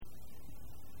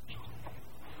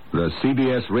The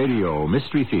CBS Radio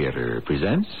Mystery Theater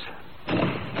presents...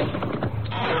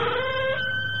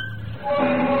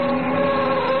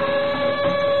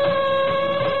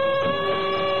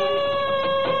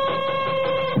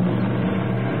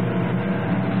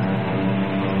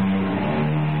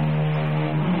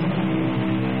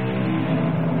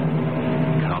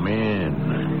 Come in.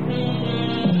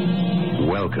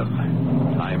 Welcome.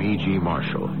 I'm E.G.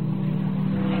 Marshall.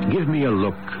 Give me a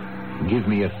look, give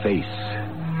me a face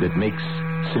that makes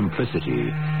simplicity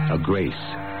a grace.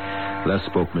 Thus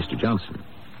spoke Mr. Johnson.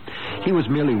 He was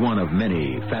merely one of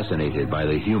many fascinated by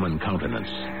the human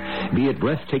countenance. Be it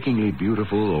breathtakingly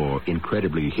beautiful or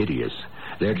incredibly hideous,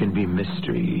 there can be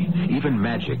mystery, even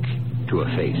magic, to a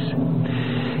face.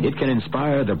 It can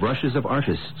inspire the brushes of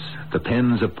artists, the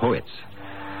pens of poets.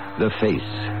 The face,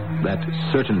 that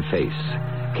certain face,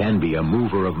 can be a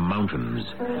mover of mountains,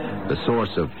 the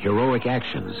source of heroic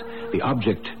actions, the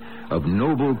object of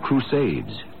noble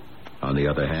crusades. On the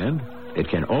other hand, it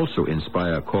can also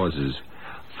inspire causes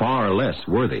far less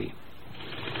worthy.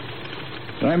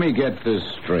 Let me get this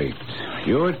straight.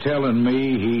 You're telling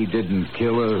me he didn't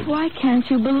kill her? Why can't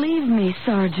you believe me,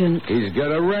 Sergeant? He's got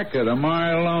a record a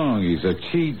mile long. He's a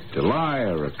cheat, a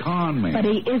liar, a con man. But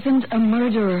he isn't a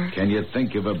murderer. Can you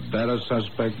think of a better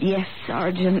suspect? Yes,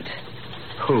 Sergeant.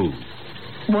 Who?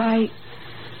 Why,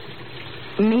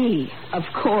 me, of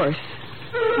course.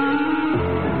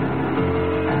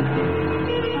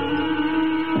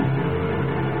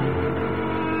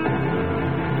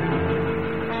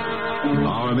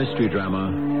 Our mystery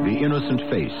drama, The Innocent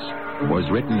Face, was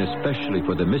written especially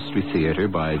for the Mystery Theater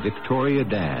by Victoria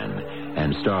Dan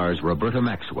and stars Roberta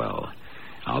Maxwell.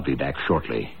 I'll be back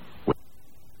shortly.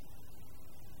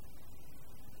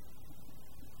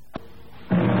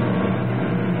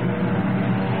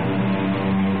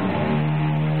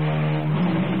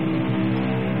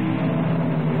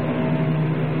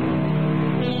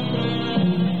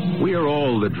 We are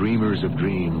all the dreamers of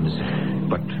dreams,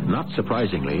 but not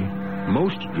surprisingly,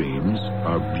 most dreams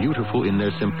are beautiful in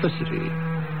their simplicity.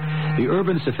 The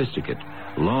urban sophisticate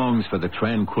longs for the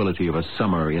tranquility of a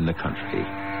summer in the country,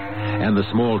 and the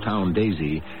small-town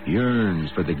daisy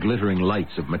yearns for the glittering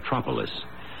lights of metropolis.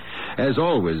 As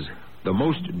always, the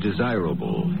most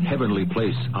desirable heavenly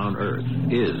place on earth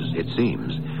is, it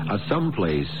seems, a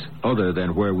someplace other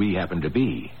than where we happen to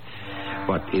be.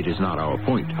 But it is not our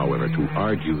point, however, to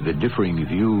argue the differing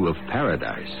view of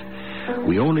paradise.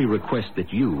 We only request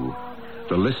that you,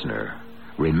 the listener,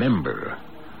 remember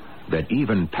that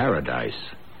even paradise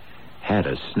had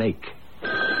a snake.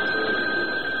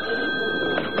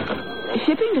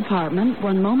 Shipping department,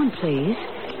 one moment, please.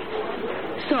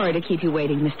 Sorry to keep you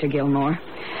waiting, Mr. Gilmore.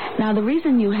 Now, the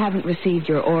reason you haven't received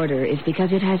your order is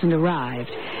because it hasn't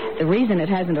arrived. The reason it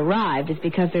hasn't arrived is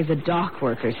because there's a dock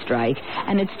workers' strike,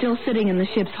 and it's still sitting in the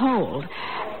ship's hold.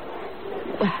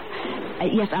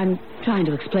 Yes, I'm trying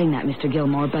to explain that, Mr.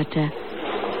 Gilmore, but,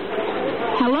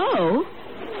 hello?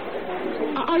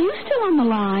 Are you still on the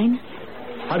line?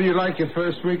 How do you like your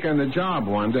first week on the job,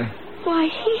 Wanda? Why,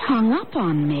 he hung up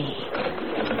on me.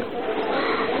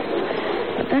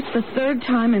 But that's the third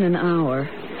time in an hour.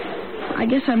 I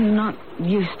guess I'm not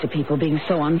used to people being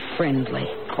so unfriendly.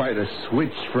 Quite a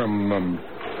switch from,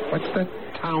 what's that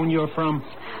town you're from?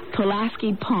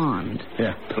 Pulaski Pond.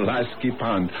 Yeah, Pulaski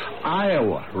Pond.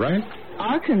 Iowa, right?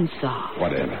 Arkansas.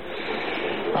 Whatever.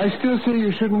 I still say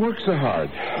you shouldn't work so hard.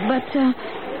 But,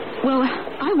 well,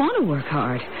 I want to work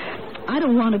hard. I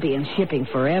don't want to be in shipping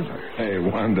forever. Hey,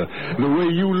 Wanda, the way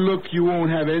you look, you won't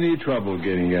have any trouble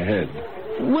getting ahead.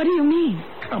 What do you mean?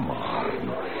 Come on.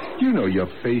 You know your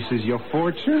face is your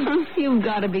fortune. You've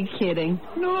got to be kidding.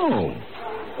 No.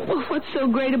 Well, what's so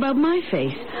great about my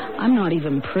face? I'm not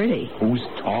even pretty. Who's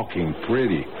talking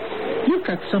pretty? You've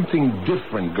got something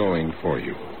different going for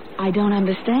you. I don't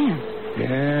understand.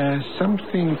 Yeah,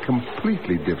 something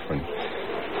completely different.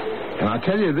 And I'll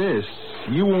tell you this,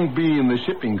 you won't be in the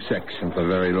shipping section for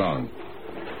very long.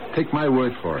 Take my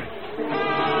word for it.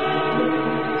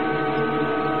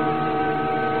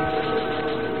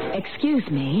 Excuse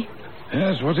me.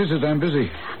 Yes, what is it? I'm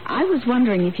busy. I was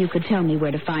wondering if you could tell me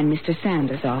where to find Mr.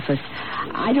 Sanders' office.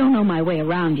 I don't know my way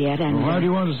around yet, and... Why do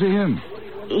you want to see him?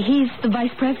 He's the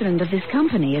vice president of this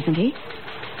company, isn't he?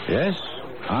 Yes,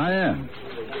 I am.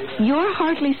 You're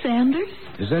Hartley Sanders?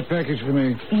 Is that package for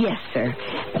me? Yes, sir.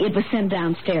 It was sent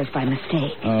downstairs by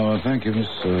mistake. Oh, thank you, Miss...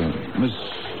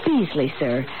 Beasley,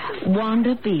 sir.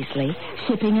 Wanda Beasley,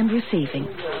 shipping and receiving.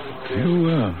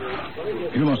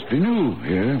 You must be new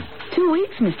here. 2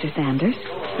 weeks, Mr. Sanders.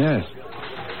 Yes.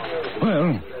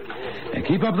 Well,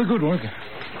 keep up the good work.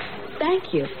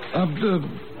 Thank you.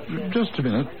 Just a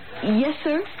minute. Yes,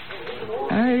 sir?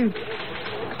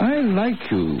 I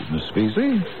like you, Miss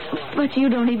Beasley. But you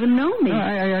don't even know me.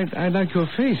 I like your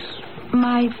face.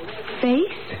 My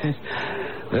face?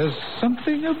 There's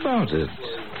something about it.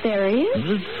 There is?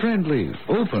 It's friendly,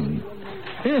 open.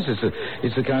 Yes,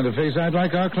 it's the kind of face I'd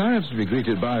like our clients to be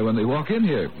greeted by when they walk in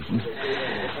here.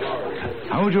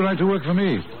 How would you like to work for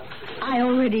me? I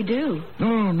already do.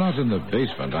 No, not in the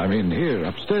basement. I mean here,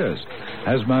 upstairs,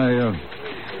 as my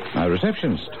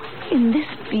receptionist. In this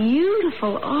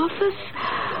beautiful office?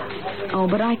 Oh,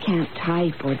 but I can't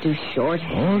type or do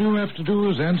shorthand. All you have to do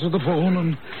is answer the phone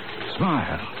and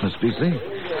smile, Miss Beasley.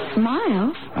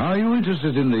 Smile? Are you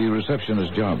interested in the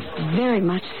receptionist job? Very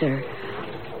much, sir.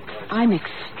 I'm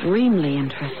extremely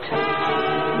interested.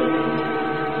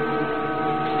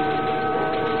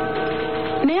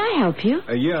 May I help you?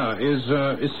 Yeah.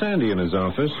 Is Sandy in his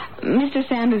office? Mr.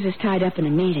 Sanders is tied up in a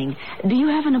meeting. Do you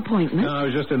have an appointment? No, I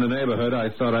was just in the neighborhood. I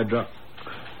thought I'd drop...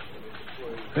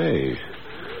 Hey,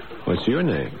 what's your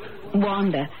name?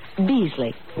 Wanda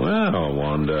Beasley. Well,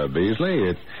 Wanda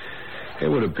Beasley, it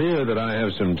would appear that I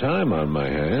have some time on my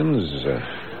hands.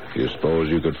 Do you suppose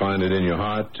you could find it in your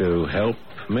heart to help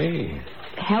me?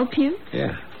 Help you?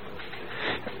 Yeah.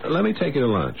 Let me take you to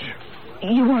lunch.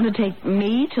 You want to take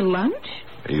me to lunch?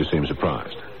 You seem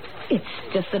surprised. It's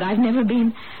just that I've never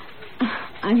been...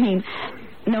 I mean,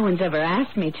 no one's ever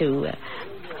asked me to.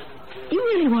 You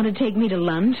really want to take me to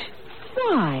lunch?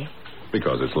 Why?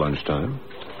 Because it's lunchtime.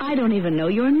 I don't even know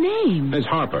your name. It's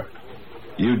Harper.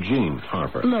 Eugene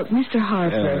Harper. Look, Mr.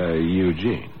 Harper...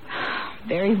 Eugene.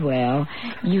 Very well.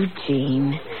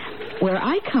 Eugene. Where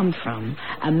I come from,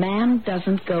 a man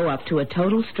doesn't go up to a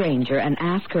total stranger and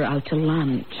ask her out to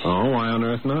lunch. Oh, why on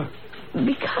earth not?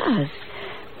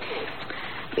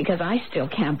 Because I still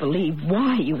can't believe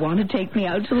why you want to take me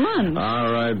out to lunch.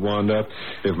 All right, Wanda.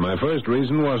 If my first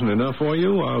reason wasn't enough for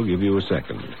you, I'll give you a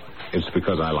second. It's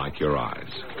because I like your eyes.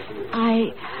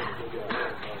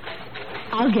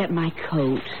 I'll get my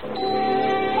coat.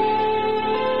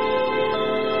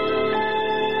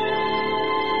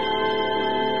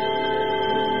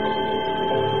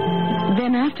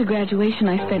 Then after graduation,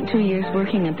 I spent 2 years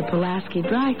working at the Pulaski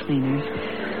Dry Cleaners.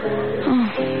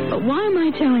 Oh, but why am I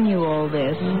telling you all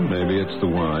this? Maybe it's the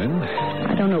wine.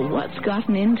 I don't know what's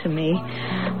gotten into me.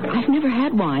 I've never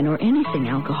had wine or anything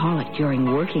alcoholic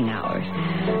during working hours.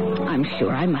 I'm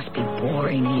sure I must be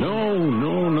boring you.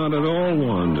 No, not at all,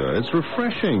 Wanda. It's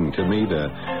refreshing to meet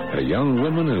a young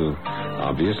woman who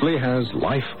obviously has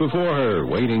life before her,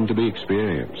 waiting to be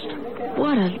experienced.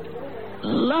 What a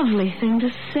lovely thing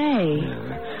to say.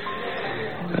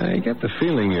 I get the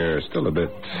feeling you're still a bit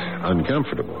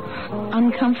uncomfortable.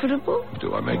 Uncomfortable?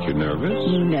 Do I make you nervous?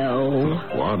 No.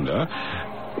 Wanda.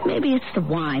 Maybe it's the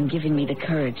wine giving me the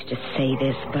courage to say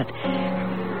this, but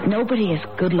nobody as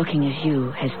good-looking as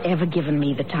you has ever given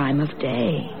me the time of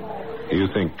day. You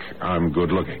think I'm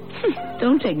good-looking?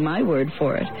 Don't take my word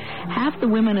for it. Half the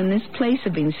women in this place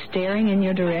have been staring in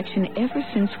your direction ever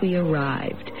since we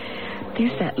arrived.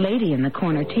 There's that lady in the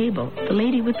corner table. The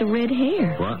lady with the red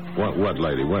hair. What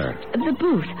lady? Where? The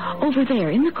booth. Over there,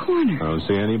 in the corner. I don't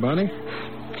see anybody.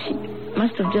 She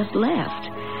must have just left.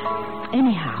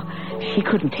 Anyhow, she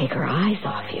couldn't take her eyes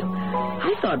off you.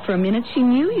 I thought for a minute she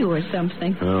knew you or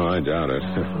something. Oh, I doubt it.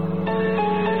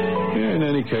 In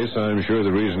any case, I'm sure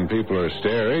the reason people are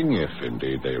staring, if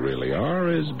indeed they really are,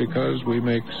 is because we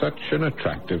make such an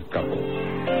attractive couple.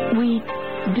 We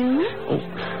do? Oh,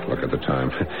 look at the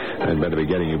time. I'd better be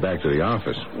getting you back to the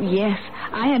office. Yes,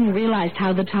 I hadn't realized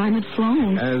how the time had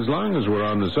flown. As long as we're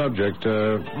on the subject,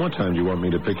 what time do you want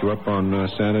me to pick you up on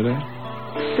Saturday?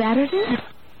 Saturday?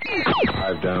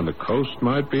 Drive down the coast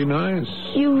might be nice.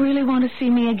 You really want to see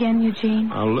me again, Eugene?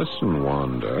 Now, listen,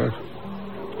 Wanda.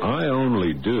 I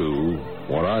only do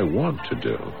what I want to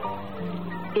do.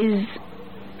 Is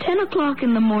 10 o'clock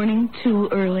in the morning too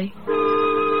early?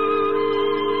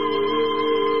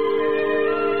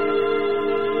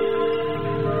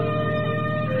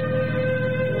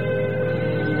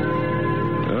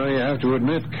 Well, you have to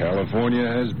admit, California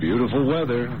has beautiful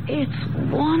weather. It's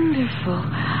wonderful.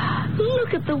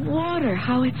 Look at the water,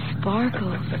 how it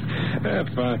sparkles.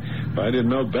 If I didn't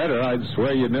know better, I'd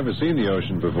swear you'd never seen the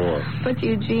ocean before. But,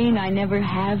 Eugene, I never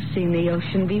have seen the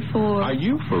ocean before. Are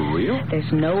you for real? There's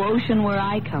no ocean where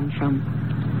I come from.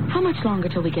 How much longer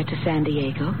till we get to San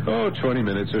Diego? Oh, 20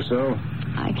 minutes or so.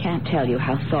 I can't tell you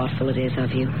how thoughtful it is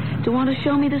of you. Do you want to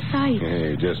show me the sights?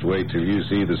 Hey, just wait till you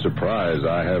see the surprise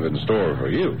I have in store for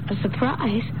you. A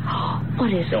surprise?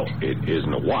 What is No, it? it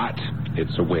isn't a what.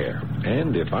 It's a where.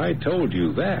 And if I told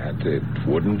you that, it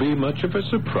wouldn't be much of a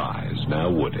surprise, now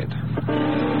would it?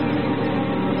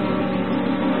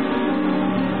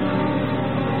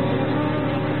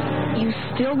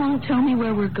 You still won't tell me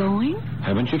where we're going?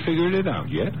 Haven't you figured it out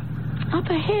yet? Up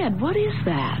ahead, what is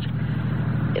that?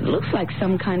 It looks like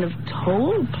some kind of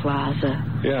toll plaza.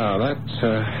 Yeah,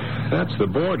 that's the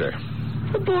border.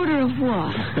 The border of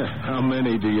what? How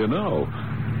many do you know?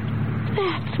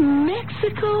 That's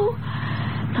Mexico?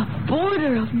 The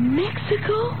border of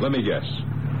Mexico? Let me guess.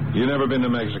 You never been to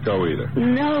Mexico either?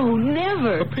 No,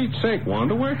 never. For Pete's sake,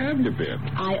 Wanda, where have you been?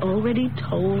 I already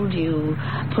told you.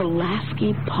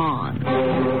 Pulaski Pond.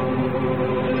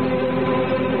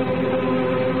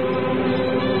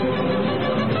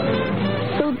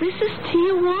 So this is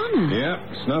Tijuana.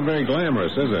 Yeah, it's not very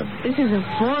glamorous, is it? This is a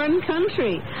foreign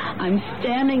country. I'm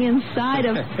standing inside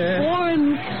a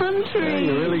foreign country.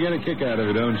 Yeah, you really get a kick out of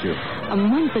it, don't you? A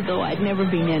month ago, I'd never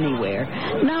been anywhere.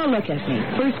 Now look at me.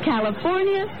 First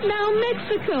California, now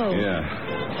Mexico. Yeah.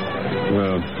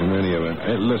 Well, in any event,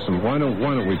 hey, listen, why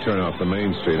don't we turn off the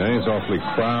main street? It's awfully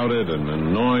crowded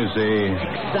and noisy.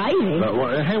 Exciting.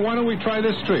 Hey, why don't we try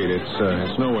this street?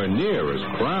 It's nowhere near as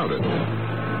crowded.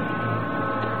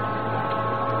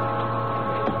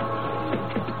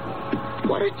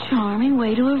 What a charming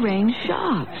way to arrange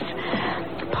shops.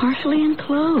 Partially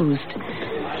enclosed.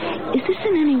 Is this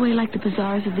in any way like the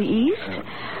bazaars of the East?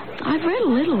 I've read a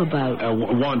little about...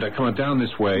 Wanda, come on, down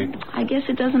this way. I guess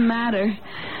it doesn't matter.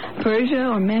 Persia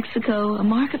or Mexico, a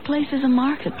marketplace is a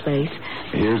marketplace.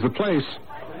 Here's the place.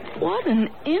 What an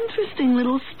interesting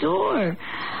little store.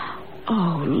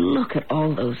 Oh, look at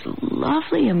all those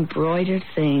lovely embroidered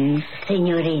things.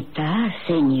 Senorita,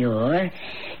 senor,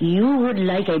 you would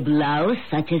like a blouse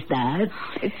such as that?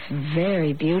 It's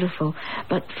very beautiful,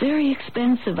 but very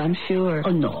expensive, I'm sure. Oh,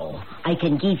 no. I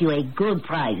can give you a good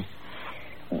price.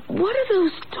 What are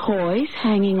those toys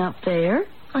hanging up there?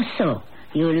 Oh, so,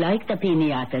 you like the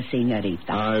piñata,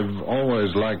 senorita? I've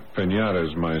always liked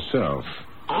piñatas myself.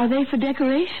 Are they for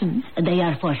decoration? They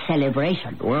are for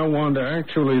celebration. Well, Wanda,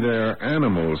 actually they're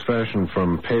animals fashioned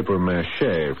from paper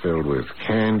mache filled with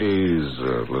candies,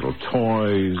 little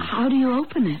toys. How do you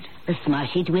open it?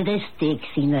 Smash it with a stick,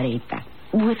 senorita.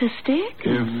 With a stick?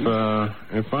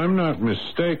 If I'm not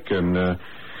mistaken,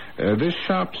 this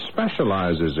shop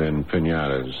specializes in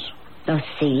piñatas. Oh,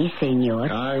 si,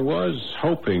 senor. I was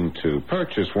hoping to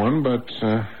purchase one, but,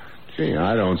 gee,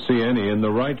 I don't see any in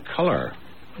the right color.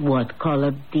 What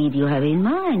color did you have in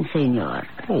mind, senor?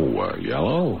 Oh,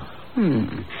 yellow.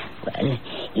 Well,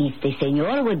 if the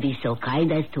senor would be so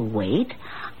kind as to wait,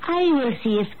 I will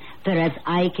see if perhaps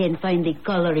I can find the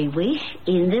color he wish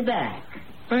in the back.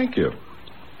 Thank you.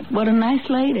 What a nice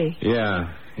lady. Yeah,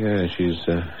 she's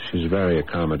very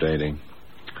accommodating.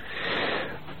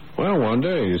 Well,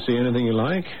 Wanda, you see anything you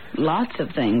like? Lots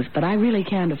of things, but I really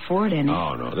can't afford any.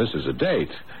 Oh, no, this is a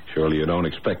date. Surely you don't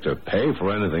expect to pay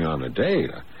for anything on a date.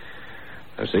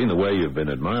 I've seen the way you've been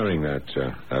admiring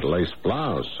that lace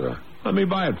blouse. Let me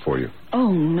buy it for you.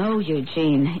 Oh, no,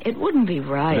 Eugene. It wouldn't be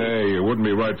right. Hey, it wouldn't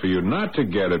be right for you not to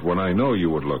get it when I know you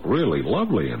would look really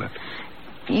lovely in it.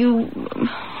 You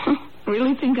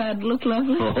really think I'd look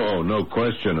lovely? Oh, no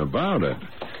question about it.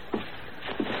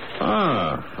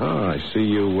 I see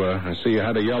you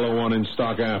had a yellow one in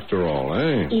stock after all,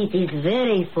 eh? It is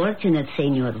very fortunate,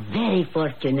 senor. Very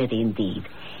fortunate indeed.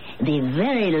 The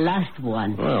very last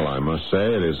one. Well, I must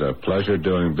say it is a pleasure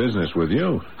doing business with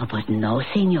you. Oh, but no,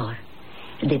 senor.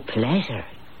 The pleasure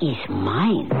is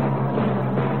mine.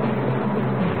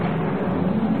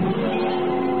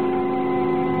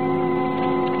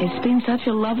 It's been such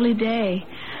a lovely day.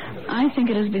 I think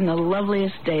it has been the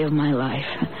loveliest day of my life.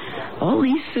 All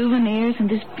these souvenirs and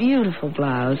this beautiful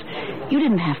blouse. You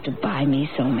didn't have to buy me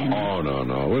so many. Oh, no.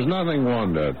 It was nothing,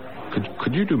 Wanda.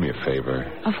 Could you do me a favor?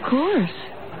 Of course.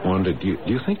 Wanda, do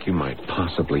you think you might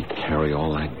possibly carry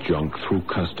all that junk through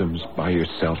customs by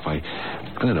yourself? I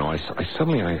don't know. I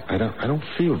suddenly don't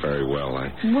feel very well.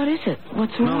 What is it?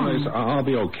 What's wrong? No, I'll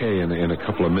be okay in a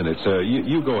couple of minutes.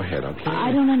 You go ahead, okay?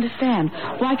 I don't understand.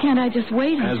 Why can't I just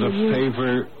wait until As a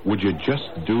favor, would you just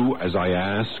do as I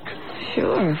ask?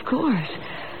 Sure, of course.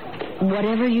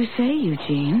 Whatever you say,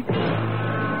 Eugene.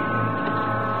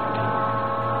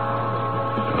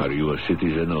 Are you a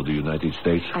citizen of the United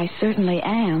States? I certainly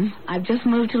am. I've just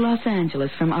moved to Los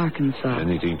Angeles from Arkansas.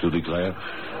 Anything to declare?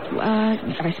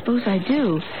 I suppose I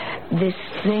do. This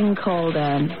thing called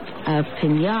a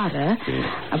piñata.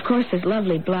 Yeah. Of course, this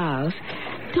lovely blouse.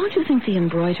 Don't you think the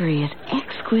embroidery is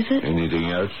exquisite? Anything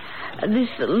else? This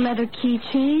leather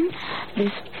keychain,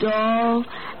 this doll,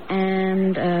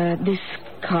 and this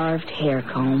carved hair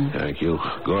comb. Thank you.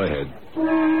 Go ahead.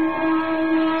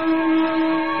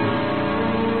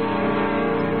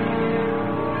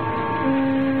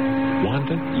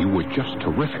 Wanda, you were just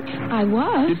terrific. I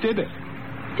was? You did it.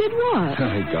 Did what?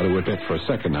 I got to admit for a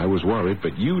second I was worried,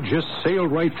 but you just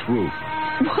sailed right through.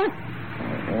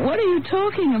 What are you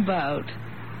talking about?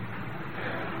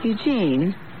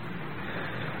 Eugene,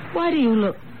 why do you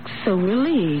look so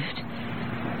relieved?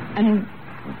 And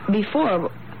before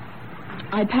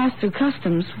I passed through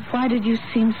customs, why did you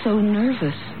seem so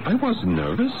nervous? I wasn't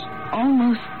nervous.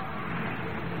 Almost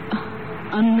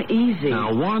uneasy.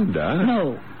 Now, Wanda...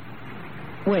 No.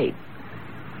 Wait.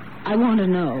 I want to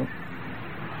know.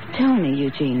 Tell me,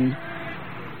 Eugene.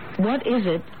 What is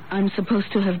it I'm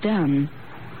supposed to have done?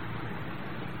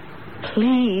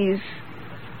 Please.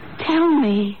 Tell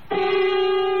me.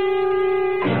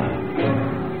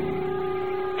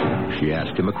 She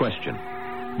asked him a question,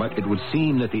 but it would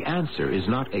seem that the answer is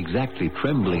not exactly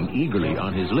trembling eagerly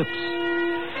on his lips.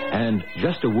 And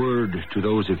just a word to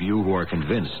those of you who are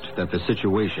convinced that the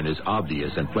situation is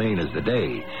obvious and plain as the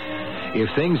day. If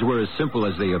things were as simple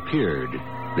as they appeared,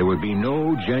 there would be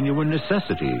no genuine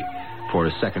necessity for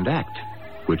a second act,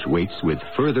 which waits with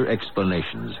further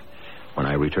explanations when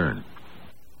I return.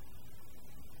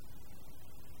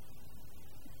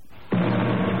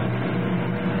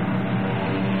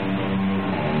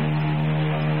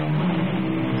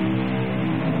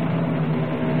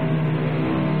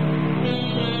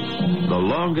 The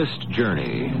longest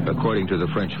journey, according to the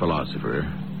French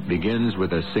philosopher, begins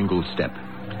with a single step.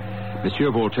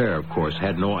 Monsieur Voltaire, of course,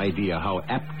 had no idea how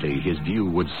aptly his view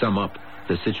would sum up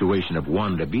the situation of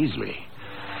Wanda Beasley.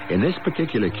 In this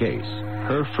particular case,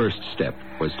 her first step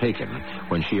was taken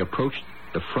when she approached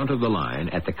the front of the line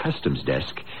at the customs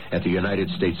desk at the United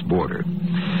States border.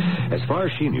 As far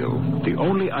as she knew, the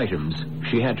only items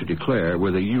she had to declare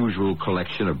were the usual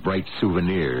collection of bright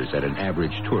souvenirs that an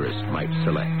average tourist might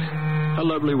select. A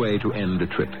lovely way to end a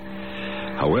trip.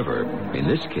 However, in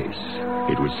this case,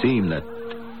 it would seem that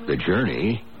the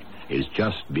journey is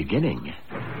just beginning.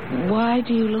 Why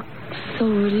do you look so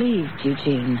relieved,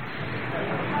 Eugene?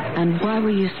 And why were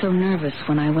you so nervous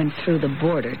when I went through the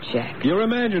border check? You're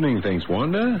imagining things,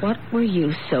 Wanda. What were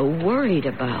you so worried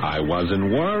about? I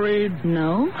wasn't worried.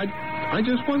 No? I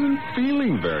just wasn't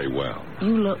feeling very well.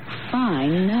 You look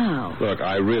fine now. Look,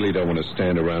 I really don't want to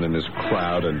stand around in this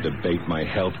crowd and debate my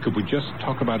health. Could we just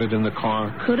talk about it in the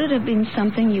car? Could it have been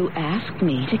something you asked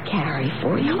me to carry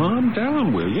for you? Calm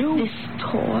down, will you? This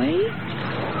toy?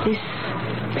 This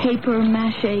paper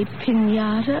mache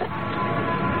piñata?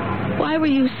 Why were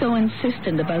you so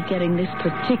insistent about getting this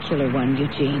particular one,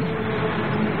 Eugene?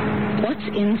 What's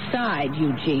inside,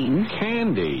 Eugene?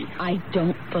 Candy. I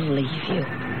don't believe you.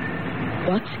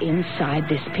 What's inside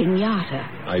this piñata?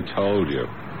 I told you.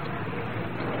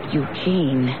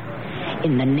 Eugene,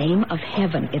 in the name of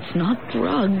heaven, it's not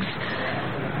drugs.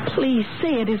 Please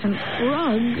say it isn't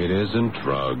drugs. It isn't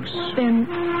drugs. Then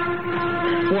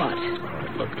what?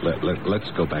 Look, let's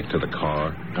go back to the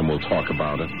car and we'll talk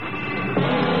about it.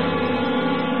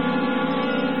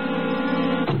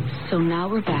 So now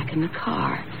we're back in the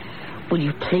car. Will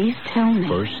you please tell me?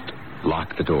 First,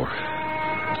 lock the door.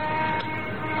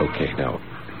 Okay, now,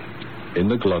 in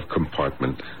the glove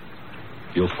compartment,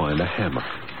 you'll find a hammer.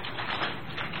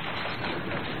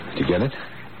 Did you get it?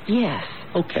 Yes.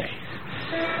 Okay.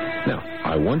 Now,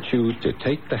 I want you to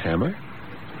take the hammer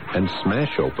and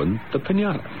smash open the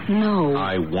piñata. No.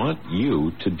 I want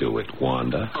you to do it,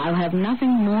 Wanda. I'll have nothing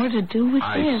more to do with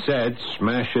I this. said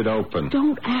smash it open.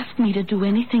 Don't ask me to do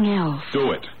anything else.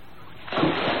 Do it.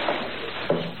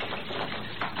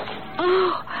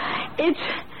 Oh, it's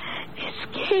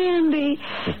candy.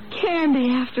 Candy,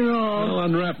 after all. Well,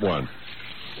 unwrap one.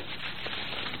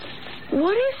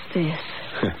 What is this?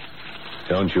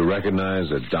 Don't you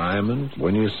recognize a diamond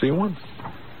when you see one?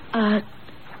 A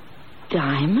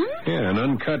diamond? Yeah, an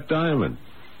uncut diamond.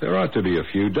 There ought to be a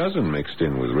few dozen mixed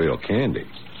in with real candy.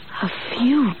 A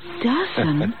few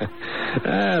dozen?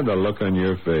 The look on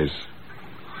your face.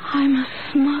 I'm a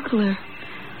smuggler.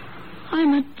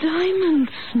 I'm a diamond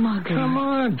smuggler. Come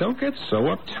on, don't get so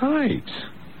uptight.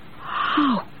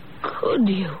 How could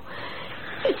you?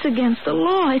 It's against the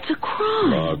law. It's a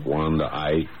crime. Look, Wanda,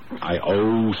 I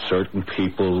owe certain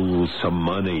people some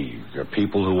money. There are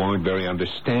people who aren't very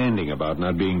understanding about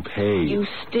not being paid. You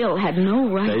still had no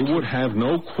right. They would have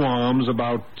no qualms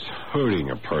about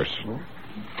hurting a person.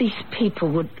 These people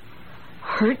would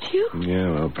hurt you?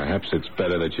 Yeah, well, perhaps it's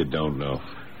better that you don't know.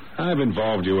 I've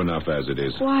involved you enough as it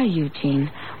is. Why, Eugene?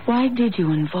 Why did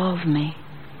you involve me?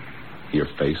 Your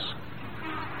face.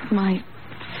 My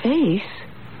face?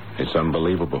 It's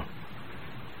unbelievable.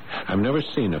 I've never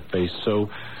seen a face so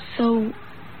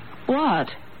what?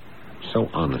 So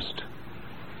honest.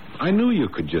 I knew you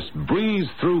could just breeze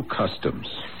through customs.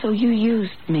 So you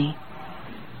used me.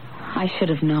 I should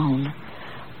have known.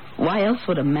 Why else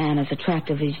would a man as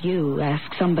attractive as you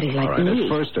ask somebody like All right,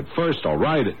 me? at first, all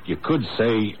right. You could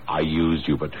say I used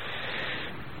you, but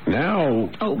now...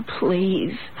 Oh,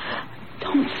 please.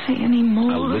 Don't say any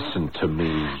more. Now, listen to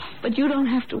me. But you don't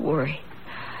have to worry.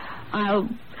 I'll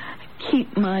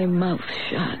keep my mouth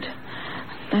shut.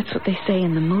 That's what they say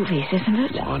in the movies, isn't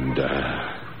it?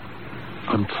 Wanda,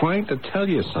 I'm trying to tell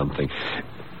you something.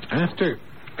 After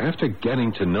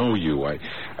getting to know you,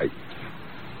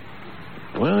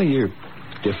 well, you're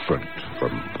different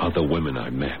from other women I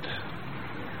met.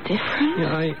 Different?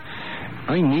 Yeah,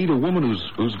 I need a woman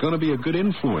who's going to be a good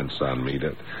influence on me.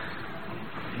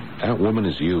 That woman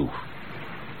is you.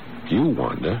 You,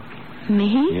 Wanda.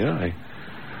 Me? Yeah,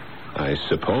 I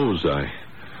suppose I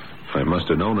must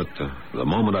have known it the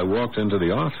moment I walked into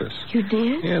the office. You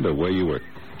did? Yeah, the way you were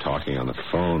talking on the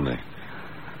phone, the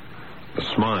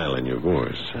smile in your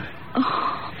voice.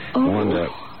 Oh.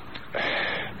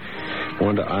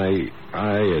 Wanda,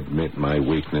 I admit my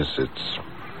weakness.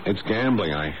 It's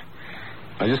gambling. I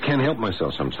just can't help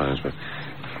myself sometimes, but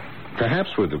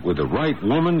perhaps with the right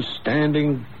woman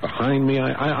standing behind me,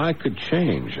 I could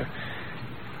change.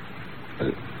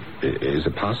 Is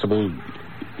it possible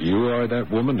you are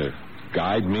that woman to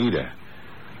guide me, to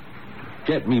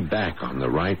get me back on the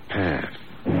right path?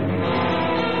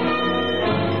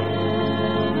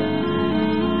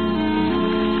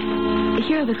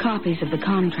 Here are the copies of the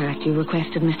contract you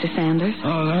requested, Mr. Sanders.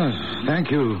 Oh,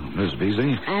 thank you, Miss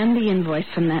Beasley. And the invoice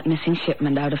from that missing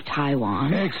shipment out of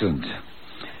Taiwan. Excellent.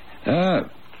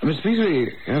 Miss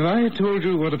Beasley, have I told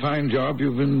you what a fine job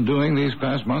you've been doing these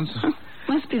past months?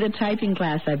 Must be the typing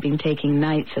class I've been taking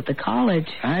nights at the college.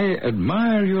 I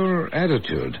admire your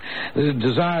attitude. The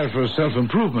desire for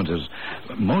self-improvement is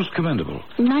most commendable.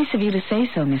 Nice of you to say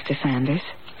so, Mr. Sanders.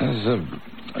 There's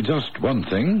just one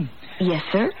thing. Yes,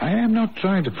 sir? I am not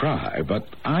trying to pry, but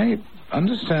I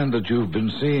understand that you've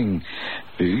been seeing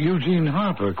Eugene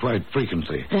Harper quite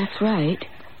frequently. That's right.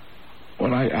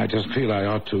 Well, I just feel I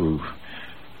ought to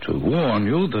warn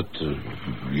you that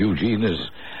Eugene is...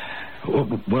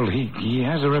 Well, he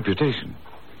has a reputation.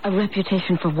 A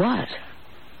reputation for what?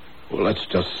 Well, let's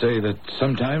just say that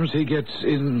sometimes he gets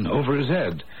in over his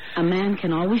head. A man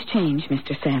can always change,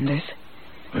 Mr. Sanders.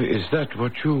 Is that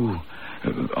what you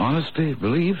honestly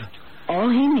believe? All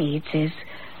he needs is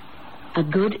a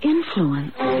good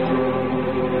influence.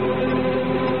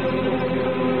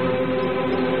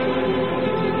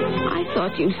 I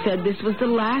thought you said this was the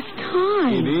last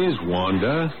time. It is,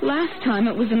 Wanda. Last time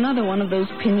it was another one of those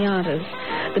piñatas.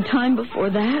 The time before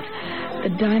that, the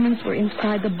diamonds were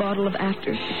inside the bottle of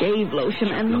aftershave lotion,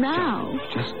 and now...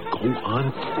 Just go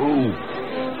on through.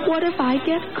 What if I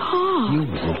get caught? You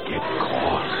won't get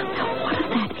caught. Now, what if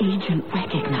that agent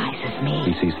recognizes me?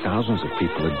 He sees thousands of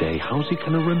people a day. How's he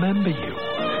going to remember you?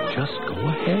 Just go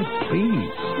ahead,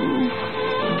 please.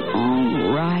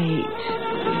 All right.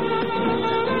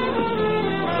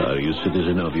 Are you a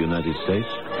citizen of the United States?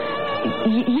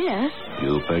 Yes.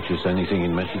 You purchase anything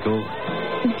in Mexico?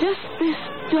 Just this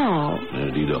doll.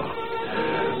 Nerdy doll.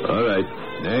 All right,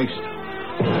 next.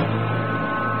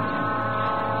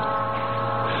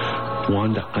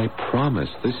 Wanda, I promise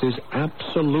this is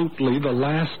absolutely the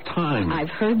last time. I've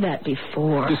heard that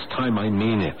before. This time I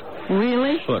mean it.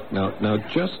 Really? Look, now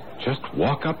just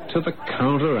walk up to the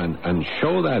counter and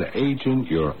show that agent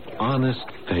your honest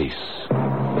face.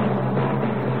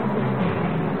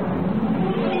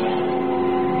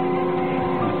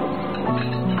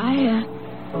 I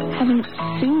haven't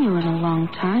seen you in a long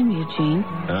time, Eugene.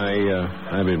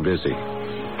 I've been busy.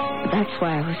 That's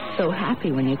why I was so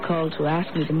happy when you called to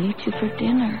ask me to meet you for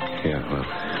dinner. Yeah,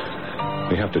 well,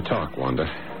 we have to talk, Wanda.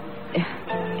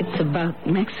 It's about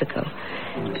Mexico.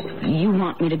 You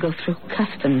want me to go through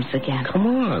customs again. Come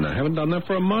on, I haven't done that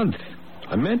for a month.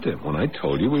 I meant it when I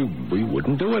told you we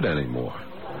wouldn't do it anymore.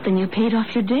 Then you paid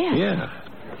off your debt.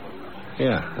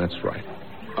 Yeah, that's right.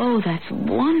 Oh, that's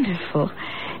wonderful.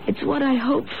 It's what I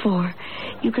hoped for.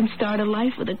 You can start a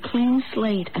life with a clean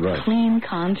slate, a clean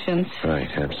conscience. Right,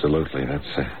 absolutely.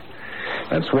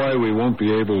 That's why we won't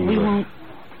be able to... We won't...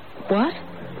 What?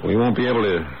 We won't be able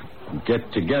to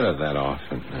get together that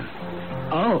often.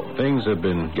 Oh. Things have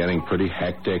been getting pretty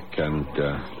hectic and...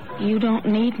 You don't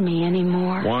need me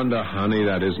anymore. Wanda, honey,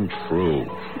 that isn't true.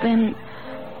 Then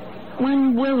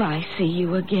when will I see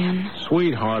you again?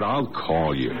 Sweetheart, I'll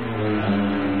call you.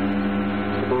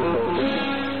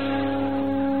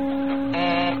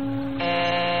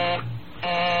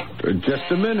 Just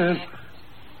a minute.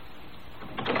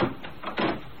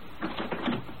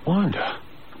 Wanda,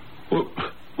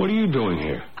 what are you doing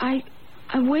here? I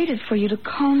waited for you to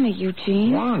call me,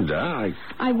 Eugene. Wanda,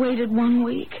 I waited 1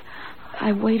 week.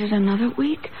 I waited another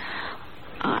week.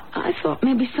 I thought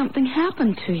maybe something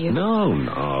happened to you. No.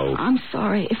 I'm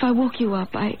sorry. If I woke you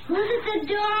up, Who's at the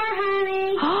door,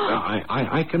 honey?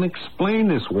 I can explain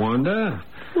this, Wanda.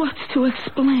 What's to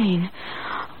explain?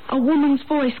 A woman's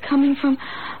voice coming from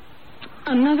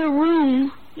another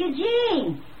room.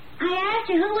 Eugene, I asked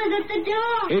you who was at the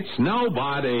door. It's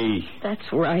nobody.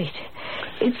 That's right.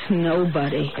 It's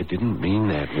nobody. I didn't mean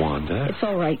that, Wanda. It's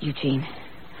all right, Eugene.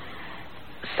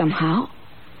 Somehow,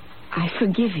 I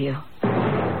forgive you.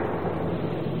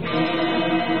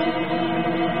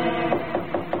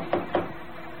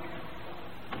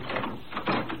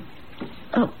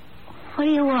 Oh, what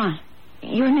do you want?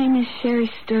 Your name is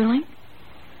Sherry Sterling?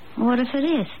 What if it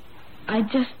is? I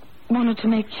just wanted to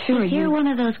make sure If you're one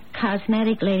of those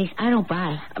cosmetic ladies, I don't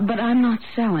buy. But I'm not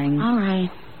selling. All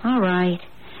right.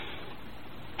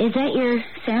 Is that your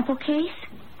sample case?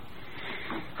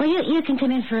 Well, you can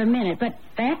come in for a minute, but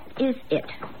that is it.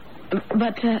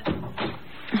 But,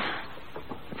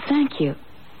 thank you.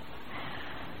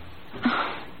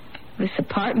 This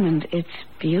apartment, it's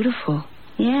beautiful.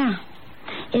 Yeah.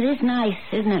 It is nice,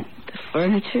 isn't it? The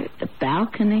furniture, the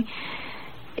balcony.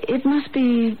 It must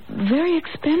be very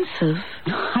expensive.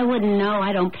 I wouldn't know.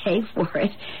 I don't pay for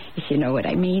it, if you know what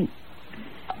I mean.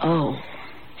 Oh.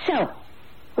 So,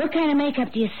 what kind of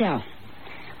makeup do you sell?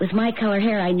 With my color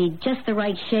hair, I need just the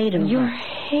right shade of... Your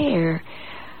hair...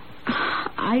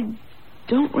 I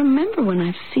don't remember when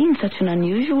I've seen such an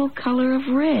unusual color of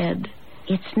red.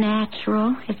 It's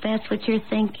natural, if that's what you're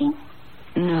thinking.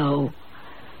 No,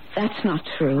 that's not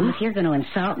true. Well, if you're going to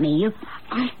insult me,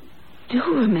 I do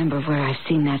remember where I've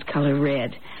seen that color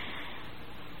red.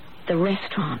 The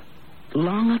restaurant,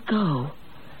 long ago.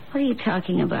 What are you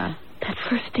talking about? That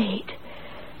first date.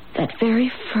 That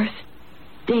very first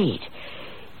date.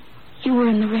 You were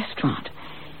in the restaurant.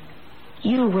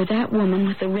 You were that woman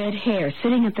with the red hair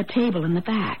sitting at the table in the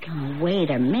back. Oh, wait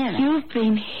a minute. You've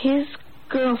been his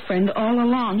girlfriend all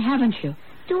along, haven't you?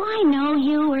 Do I know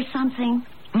you or something?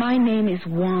 My name is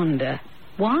Wanda.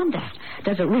 Wanda?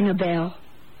 Does it ring a bell?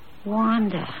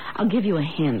 Wanda. I'll give you a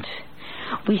hint.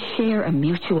 We share a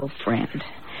mutual friend,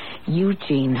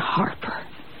 Eugene Harper.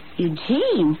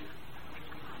 Eugene?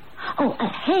 Oh,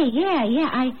 hey, yeah.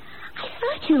 I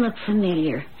thought you looked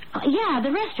familiar. Yeah,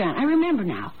 the restaurant. I remember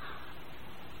now.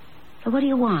 So what do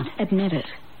you want? Admit it.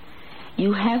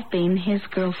 You have been his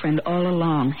girlfriend all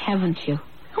along, haven't you?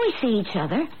 We see each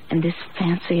other. And this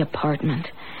fancy apartment,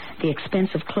 the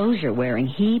expensive clothes you're wearing,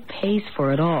 he pays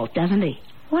for it all, doesn't he?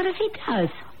 What if he does?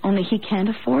 Only he can't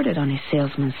afford it on his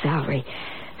salesman's salary,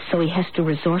 so he has to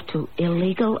resort to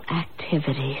illegal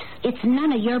activities. It's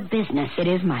none of your business. It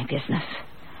is my business.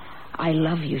 I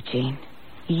love Eugene.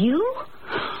 You?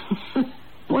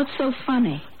 What's so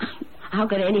funny? How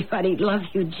could anybody love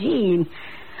Eugene?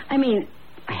 I mean,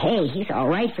 hey, he's all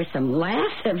right for some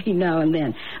laughs every now and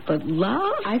then. But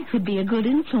love? I could be a good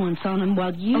influence on him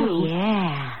while you... Oh,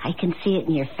 yeah. I can see it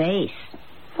in your face.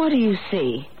 What do you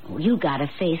see? Oh, you got a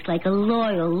face like a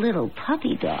loyal little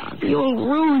puppy dog. You'll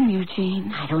ruin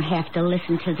Eugene. I don't have to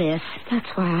listen to this. That's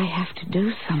why I have to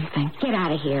do something. Get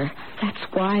out of here. That's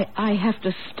why I have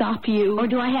to stop you. Or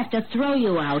do I have to throw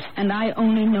you out? And I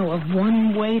only know of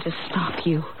one way to stop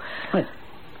you.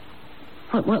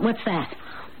 What's that?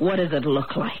 What does it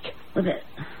look like? Well,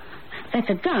 that's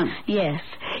a gun. Yes,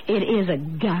 it is a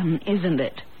gun, isn't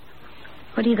it?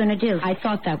 What are you going to do? I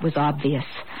thought that was obvious.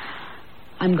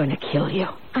 I'm going to kill you.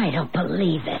 I don't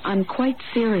believe it. I'm quite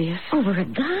serious. Over a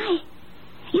guy?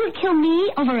 You'd kill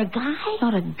me over a guy?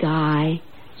 Not a guy.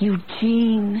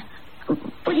 Eugene.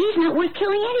 But he's not worth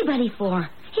killing anybody for.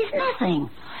 He's nothing.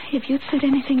 If you'd said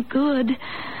anything good,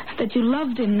 that you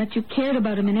loved him, that you cared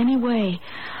about him in any way,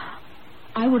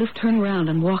 I would have turned around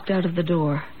and walked out of the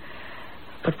door.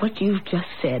 But what you've just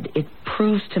said, it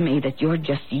proves to me that you're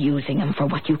just using him for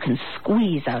what you can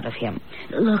squeeze out of him.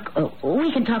 Look,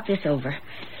 we can talk this over.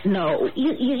 No.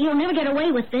 You'll never get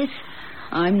away with this.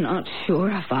 I'm not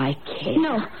sure if I can.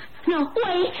 No,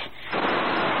 wait.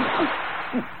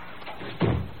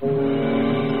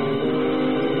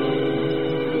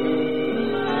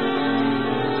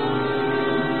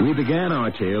 We began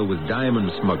our tale with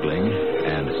diamond smuggling,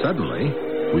 and suddenly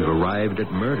we've arrived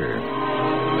at murder.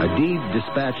 A deed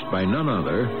dispatched by none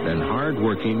other than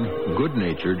hard-working,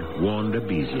 good-natured Wanda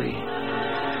Beasley.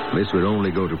 This would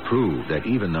only go to prove that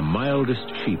even the mildest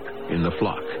sheep in the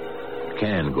flock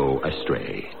can go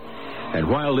astray. And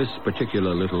while this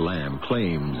particular little lamb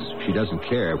claims she doesn't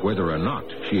care whether or not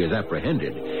she is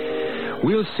apprehended,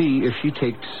 we'll see if she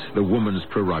takes the woman's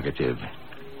prerogative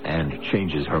and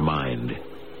changes her mind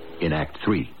in Act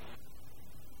 3.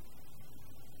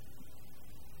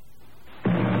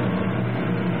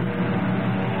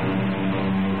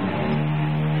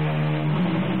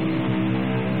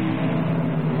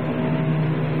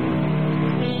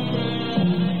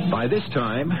 By this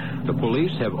time, the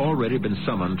police have already been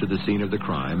summoned to the scene of the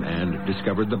crime and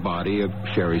discovered the body of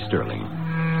Sherry Sterling.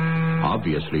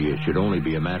 Obviously, it should only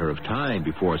be a matter of time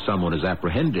before someone is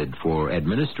apprehended for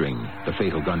administering the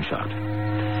fatal gunshot.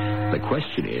 The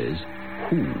question is,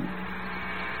 who?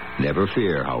 Never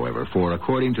fear, however, for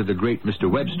according to the great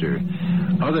Mr. Webster,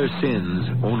 other sins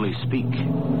only speak.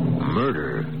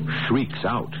 Murder shrieks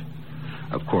out.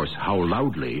 Of course, how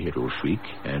loudly it will shriek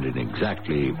and in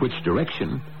exactly which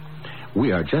direction,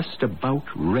 we are just about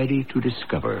ready to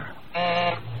discover.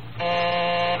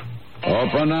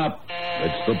 Open up.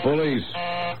 It's the police.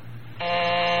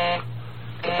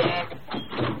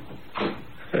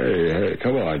 Hey,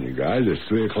 come on, you guys. It's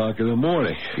 3 o'clock in the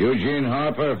morning. Eugene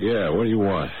Harper? Yeah, what do you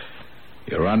want?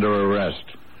 You're under arrest.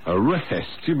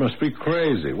 Arrest? You must be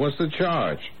crazy. What's the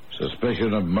charge?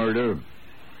 Suspicion of murder.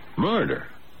 Murder?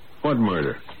 What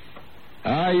murder?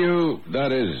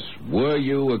 Were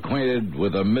you acquainted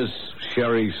with a Miss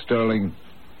Sherry Sterling?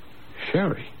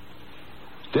 Sherry?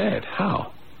 Dead?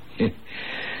 How?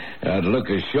 That look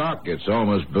of shock, it's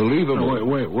almost believable. No,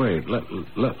 wait.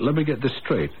 Let me get this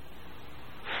straight.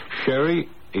 Sherry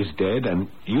is dead, and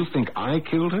you think I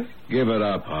killed her? Give it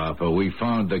up, Harper. We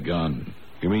found the gun.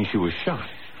 You mean she was shot?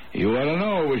 You ought to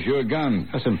know it was your gun.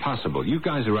 That's impossible. You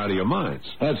guys are out of your minds.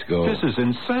 Let's go. This is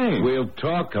insane. We'll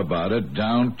talk about it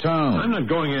downtown. I'm not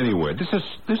going anywhere. This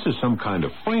is some kind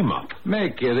of frame-up.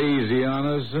 Make it easy on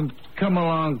us and come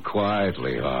along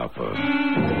quietly, Harper.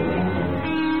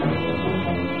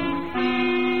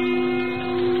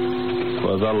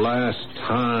 For the last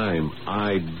time,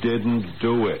 I didn't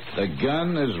do it. The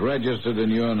gun is registered in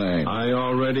your name. I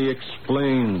already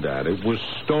explained that. It was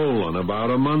stolen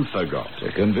about a month ago.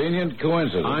 It's a convenient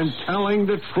coincidence. I'm telling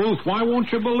the truth. Why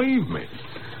won't you believe me?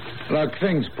 Look,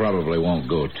 things probably won't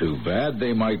go too bad.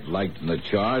 They might lighten the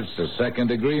charge to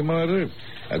second-degree murder.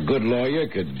 A good lawyer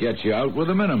could get you out with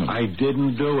a minimum. I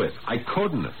didn't do it. I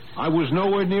couldn't have. I was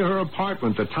nowhere near her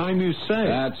apartment the time you say.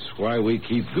 That's why we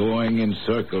keep going in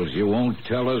circles. You won't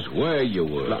tell us where you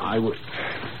were. I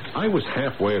was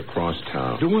halfway across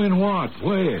town. Doing what?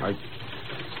 Where?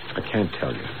 I can't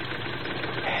tell you.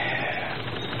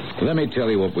 Let me tell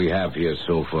you what we have here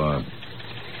so far.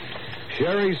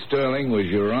 Sherry Sterling was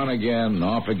your on-again,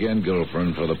 off-again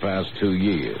girlfriend for the past 2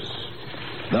 years.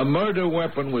 The murder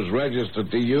weapon was registered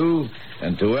to you,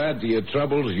 and to add to your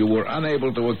troubles, you were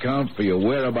unable to account for your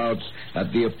whereabouts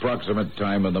at the approximate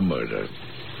time of the murder.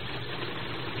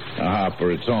 Now,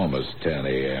 Harper, it's almost 10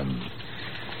 a.m.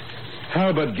 How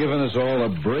about giving us all a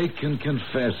break and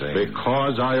confessing?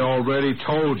 Because I already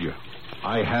told you.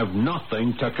 I have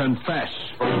nothing to confess.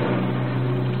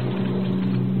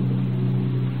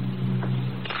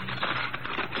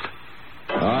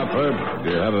 Harper,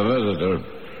 you have a visitor.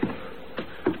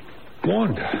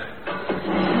 Wanda.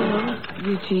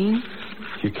 Hello, Eugene.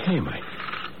 You came.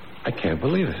 I can't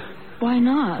believe it. Why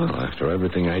not? Well, after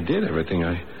everything I did, everything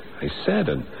I said,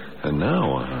 and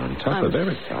now on top of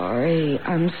everything. Sorry.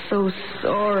 I'm so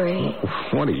sorry.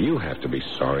 What do you have to be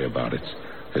sorry about?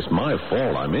 It's my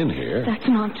fault I'm in here. That's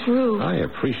not true. I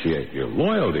appreciate your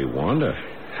loyalty, Wanda.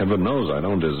 Heaven knows I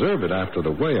don't deserve it after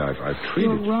the way I've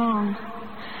treated you. You're wrong.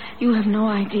 You have no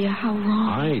idea how wrong.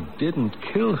 I didn't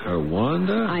kill her,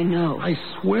 Wanda. I know. I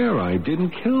swear I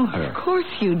didn't kill her. Of course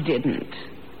you didn't.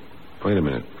 Wait a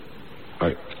minute.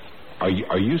 Are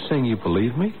you saying you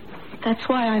believe me? That's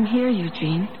why I'm here,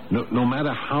 Eugene. No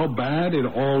matter how bad it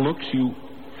all looks,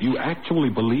 you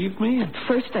actually believe me? At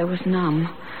first I was numb.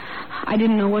 I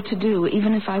didn't know what to do,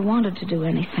 even if I wanted to do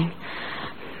anything.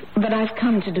 But I've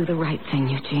come to do the right thing,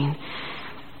 Eugene.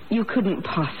 You couldn't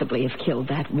possibly have killed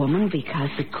that woman because...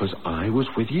 Because I was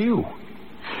with you.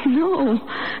 No,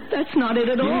 that's not it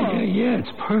at all. Yeah,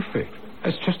 it's perfect.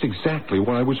 That's just exactly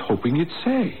what I was hoping you'd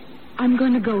say. I'm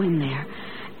going to go in there,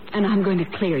 and I'm going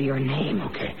to clear your name.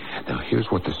 Okay, now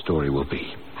here's what the story will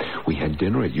be. We had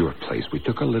dinner at your place. We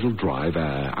took a little drive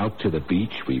out to the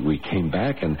beach. We came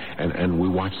back and we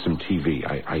watched some TV.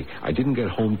 I didn't get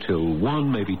home till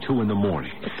 1, maybe 2 in the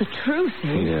morning. But the truth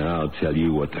is... Yeah, I'll tell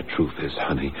you what the truth is,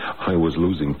 honey. I was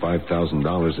losing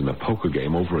 $5,000 in the poker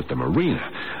game over at the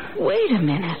marina. Wait a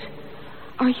minute.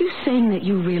 Are you saying that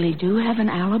you really do have an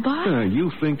alibi? You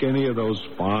think any of those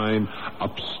fine,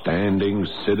 upstanding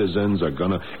citizens are going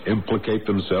to implicate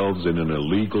themselves in an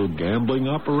illegal gambling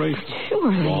operation?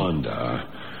 Surely. Wanda,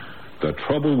 the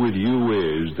trouble with you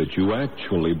is that you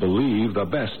actually believe the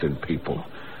best in people.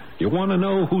 You want to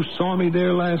know who saw me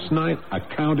there last night? A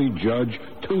county judge,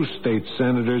 2 state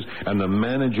senators, and the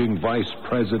managing vice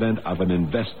president of an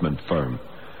investment firm.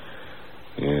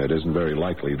 Yeah, it isn't very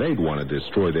likely they'd want to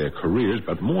destroy their careers,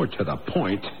 but more to the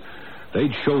point,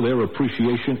 they'd show their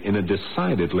appreciation in a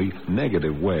decidedly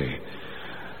negative way.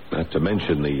 Not to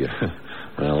mention the,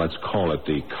 let's call it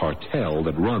the cartel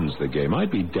that runs the game.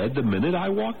 I'd be dead the minute I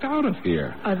walked out of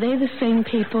here. Are they the same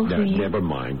people who you... Never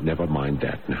mind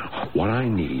that now. What I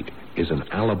need is an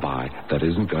alibi that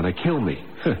isn't going to kill me.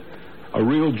 A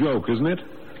real joke, isn't it?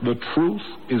 The truth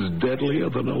is deadlier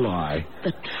than a lie.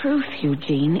 The truth,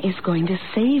 Eugene, is going to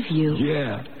save you.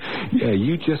 Yeah,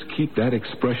 you just keep that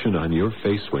expression on your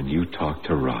face when you talk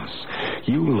to Ross.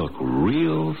 You look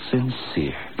real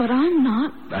sincere. But I'm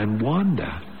not. And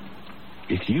Wanda,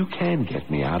 if you can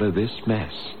get me out of this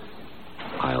mess,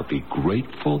 I'll be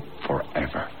grateful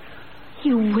forever.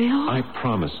 You will? I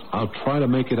promise. I'll try to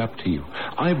make it up to you.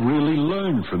 I've really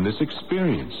learned from this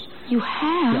experience. You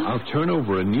have? Yeah, I'll turn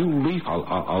over a new leaf.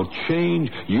 I'll change.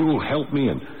 You'll help me,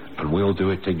 and we'll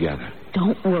do it together.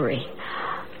 Don't worry.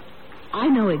 I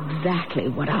know exactly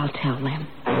what I'll tell them.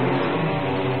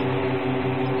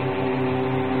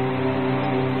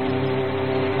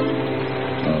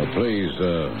 Please,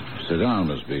 sit down,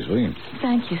 Miss Beasley.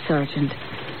 Thank you, Sergeant.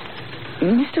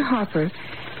 Mr. Harper,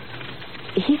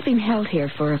 he's been held here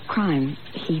for a crime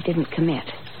he didn't commit.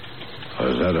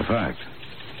 Is that a fact?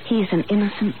 He's an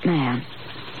innocent man.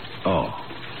 Oh.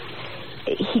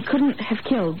 He couldn't have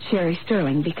killed Sherry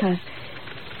Sterling because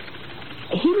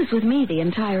he was with me the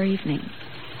entire evening.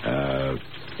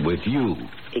 With you?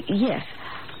 Yes.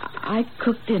 I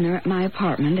cooked dinner at my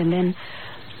apartment, and then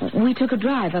we took a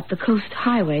drive up the coast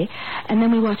highway, and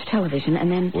then we watched television,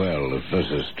 and then... Well, if this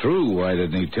is true, why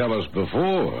didn't he tell us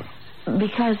before?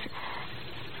 Because...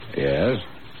 Yes?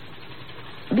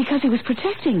 Because he was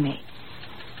protecting me.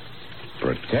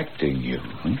 Protecting you,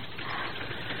 huh?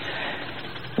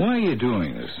 Why are you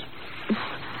doing this?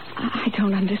 I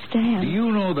don't understand. Do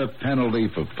you know the penalty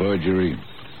for perjury?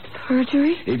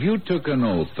 Perjury? If you took an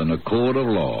oath in a court of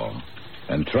law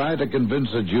and tried to convince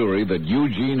a jury that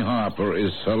Eugene Harper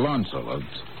is Sir Lancelot,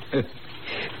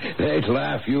 they'd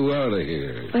laugh you out of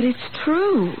here. But it's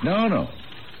true. No.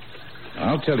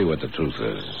 I'll tell you what the truth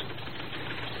is.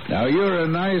 Now, you're a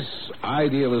nice,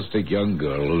 idealistic young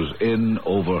girl who's in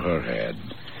over her head.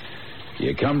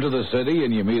 You come to the city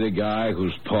and you meet a guy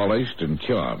who's polished and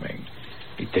charming.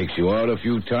 He takes you out a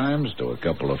few times to a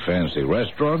couple of fancy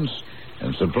restaurants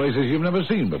and some places you've never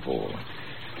seen before.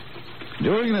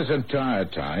 During this entire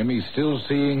time, he's still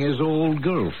seeing his old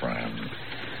girlfriend.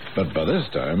 But by this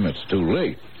time, it's too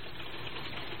late.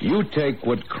 You take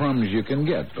what crumbs you can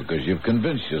get because you've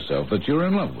convinced yourself that you're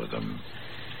in love with him.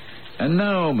 And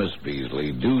now, Miss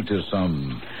Beasley, due to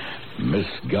some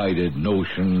misguided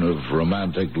notion of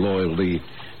romantic loyalty,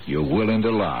 you're willing to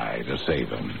lie to save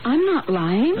him. I'm not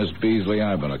lying. Miss Beasley,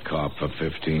 I've been a cop for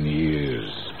 15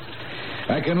 years.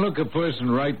 I can look a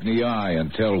person right in the eye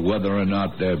and tell whether or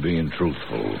not they're being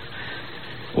truthful.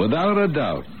 Without a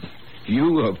doubt,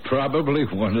 you are probably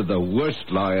one of the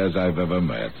worst liars I've ever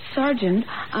met. Sergeant,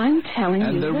 I'm telling you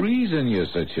And the that... reason you're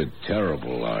such a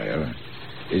terrible liar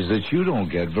is that you don't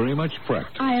get very much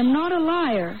practice. I am not a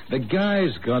liar. The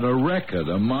guy's got a record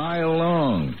a mile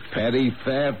long. Petty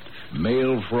theft,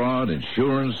 mail fraud,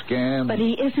 insurance scam. But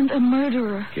he isn't a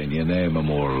murderer. Can you name a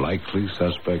more likely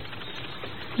suspect?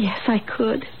 Yes, I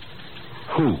could.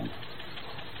 Who?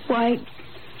 Why,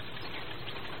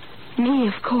 me,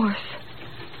 of course.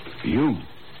 You?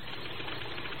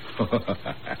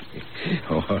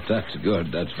 Oh, that's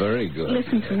good. That's very good.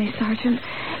 Listen to me, Sergeant.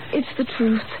 It's the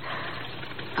truth.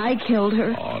 I killed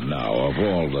her. Oh, now, of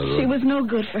all the... She was no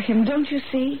good for him, don't you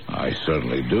see? I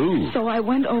certainly do. So I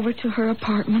went over to her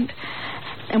apartment,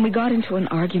 and we got into an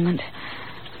argument.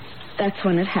 That's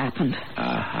when it happened.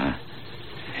 Uh-huh.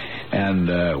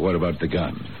 And what about the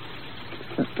gun?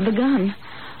 The gun?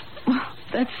 Well,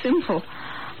 that's simple.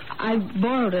 I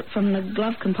borrowed it from the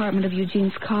glove compartment of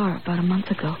Eugene's car about a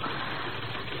month ago.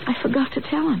 I forgot to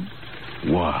tell him.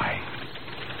 Why?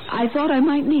 I thought I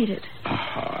might need it.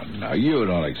 Now, you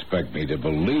don't expect me to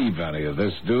believe any of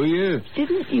this, do you?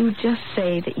 Didn't you just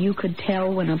say that you could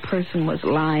tell when a person was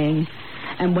lying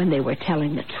and when they were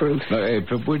telling the truth? Now,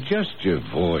 if it were just your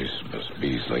voice, Miss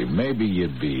Beasley, maybe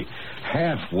you'd be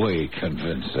halfway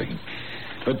convincing.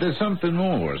 But there's something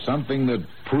more, something that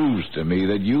proves to me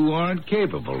that you aren't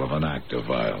capable of an act of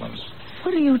violence.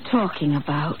 What are you talking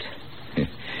about?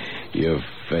 Your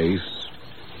face.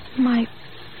 My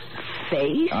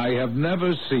face? I have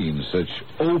never seen such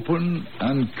open,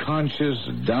 unconscious,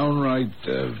 downright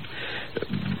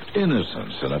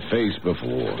innocence in a face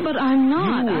before. But I'm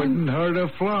not. You wouldn't hurt a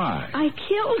fly. I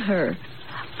killed her.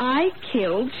 I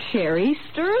killed Sherry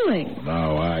Sterling.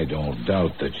 Now, I don't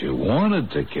doubt that you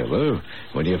wanted to kill her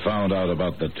when you found out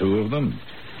about the two of them.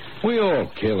 We all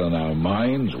kill in our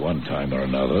minds one time or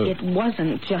another. It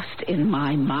wasn't just in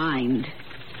my mind.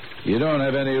 You don't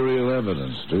have any real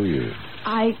evidence, do you?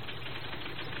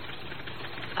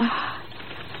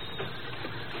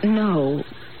 No.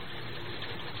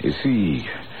 You see,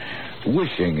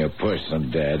 wishing a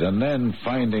person dead and then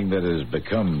finding that it has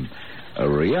become a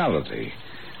reality,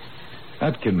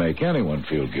 that can make anyone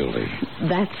feel guilty.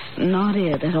 That's not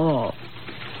it at all.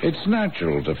 It's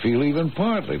natural to feel even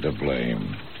partly to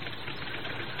blame.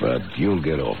 But you'll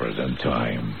get over it in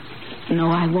time.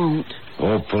 No, I won't.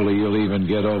 Hopefully you'll even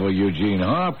get over Eugene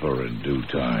Harper in due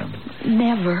time.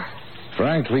 Never.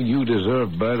 Frankly, you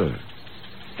deserve better.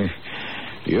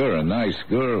 You're a nice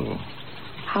girl.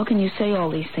 How can you say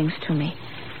all these things to me?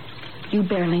 You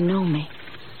barely know me.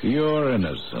 You're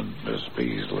innocent, Miss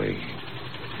Beasley.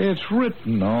 It's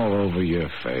written all over your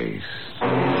face.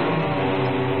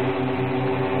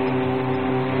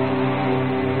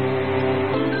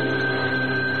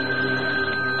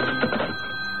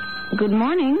 Good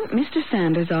morning, Mr.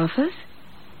 Sanders' office.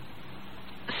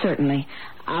 Certainly.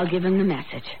 I'll give him the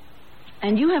message.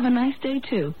 And you have a nice day,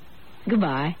 too.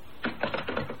 Goodbye.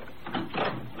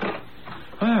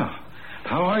 Well,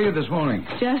 how are you this morning?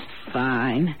 Just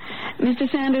fine. Mr.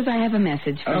 Sanders, I have a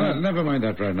message for you. Never mind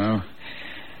that right now.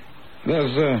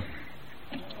 There's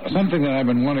something that I've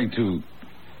been wanting to...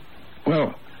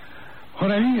 Well,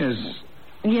 what I mean is...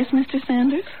 Yes, Mr.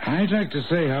 Sanders? I'd like to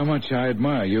say how much I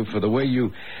admire you for the way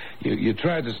you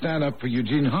tried to stand up for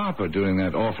Eugene Harper during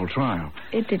that awful trial.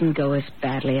 It didn't go as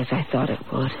badly as I thought it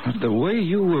would. But the way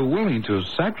you were willing to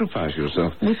sacrifice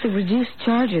yourself... With the reduced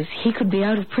charges, he could be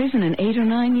out of prison in 8 or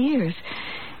 9 years.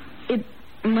 It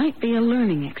might be a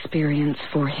learning experience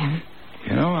for him.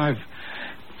 You know,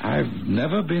 I've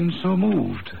never been so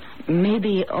moved.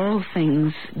 Maybe all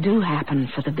things do happen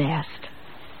for the best.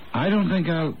 I don't think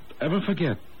I'll ever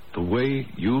forget the way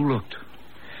you looked.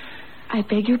 I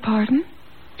beg your pardon?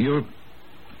 Your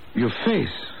face.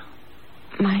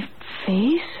 My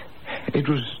face? It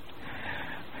was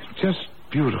just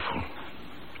beautiful.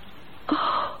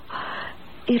 Oh,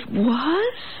 it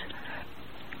was?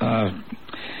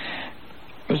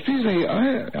 Miss Beasley,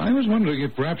 I was wondering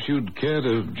if perhaps you'd care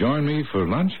to join me for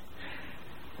lunch?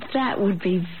 That would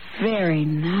be very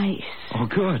nice. Oh,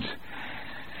 good.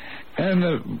 And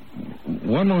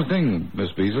one more thing,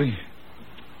 Miss Beasley.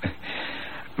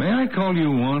 May I call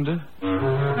you Wanda?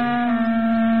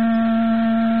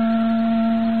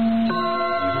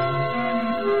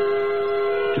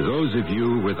 To those of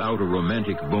you without a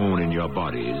romantic bone in your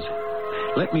bodies,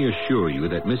 let me assure you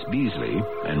that Miss Beasley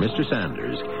and Mr.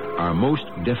 Sanders are most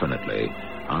definitely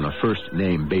on a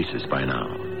first-name basis by now.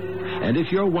 And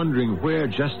if you're wondering where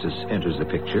justice enters the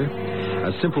picture,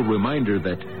 a simple reminder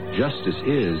that justice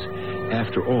is,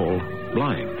 after all,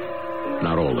 blind.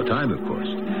 Not all the time, of course,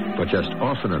 but just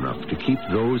often enough to keep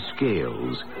those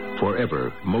scales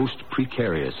forever most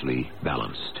precariously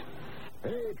balanced.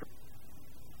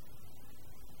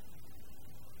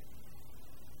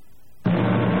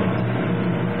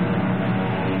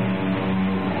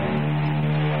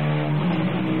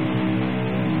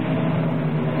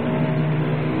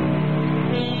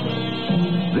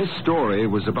 This story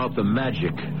was about the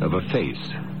magic of a face.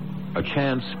 A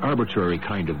chance, arbitrary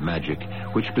kind of magic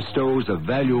which bestows a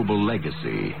valuable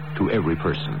legacy to every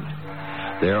person.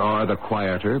 There are the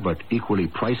quieter but equally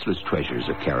priceless treasures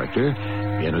of character,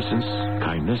 innocence,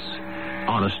 kindness,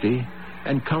 honesty,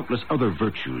 and countless other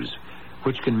virtues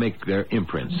which can make their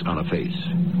imprints on a face.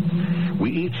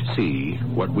 We each see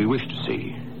what we wish to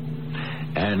see.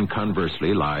 And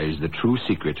conversely lies the true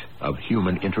secret of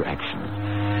human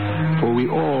interaction. For we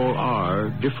all are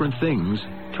different things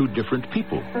to different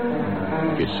people.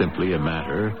 It's simply a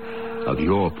matter of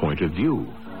your point of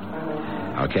view.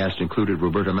 Our cast included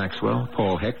Roberta Maxwell,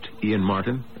 Paul Hecht, Ian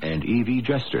Martin, and E.V.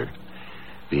 Jester.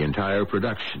 The entire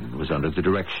production was under the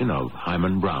direction of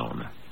Hyman Brown.